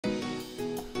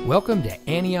Welcome to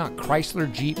Antioch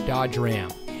Chrysler Jeep Dodge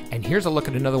Ram, and here's a look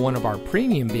at another one of our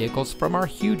premium vehicles from our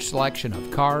huge selection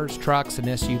of cars, trucks, and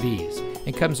SUVs,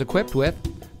 and comes equipped with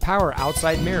power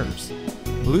outside mirrors,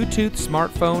 Bluetooth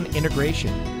smartphone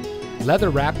integration,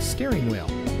 leather-wrapped steering wheel,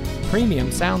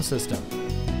 premium sound system,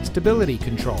 stability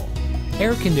control,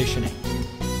 air conditioning,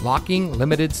 locking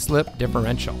limited slip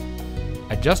differential,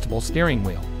 adjustable steering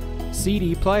wheel,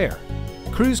 CD player,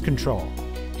 cruise control,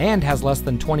 and has less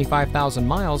than 25,000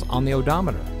 miles on the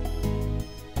odometer.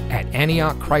 At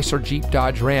Antioch Chrysler Jeep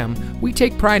Dodge Ram, we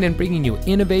take pride in bringing you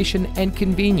innovation and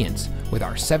convenience with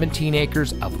our 17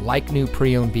 acres of like-new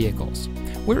pre-owned vehicles.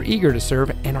 We're eager to serve,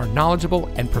 and our knowledgeable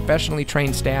and professionally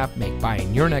trained staff make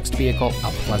buying your next vehicle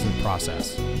a pleasant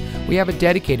process. We have a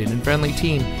dedicated and friendly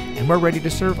team, and we're ready to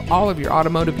serve all of your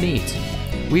automotive needs.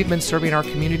 We've been serving our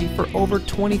community for over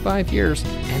 25 years,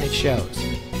 and it shows.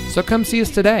 So come see us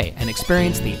today and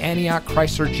experience the Antioch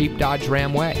Chrysler Jeep Dodge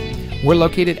Ram way. We're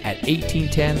located at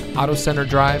 1810 Auto Center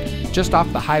Drive, just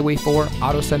off the Highway 4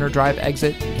 Auto Center Drive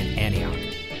exit in Antioch.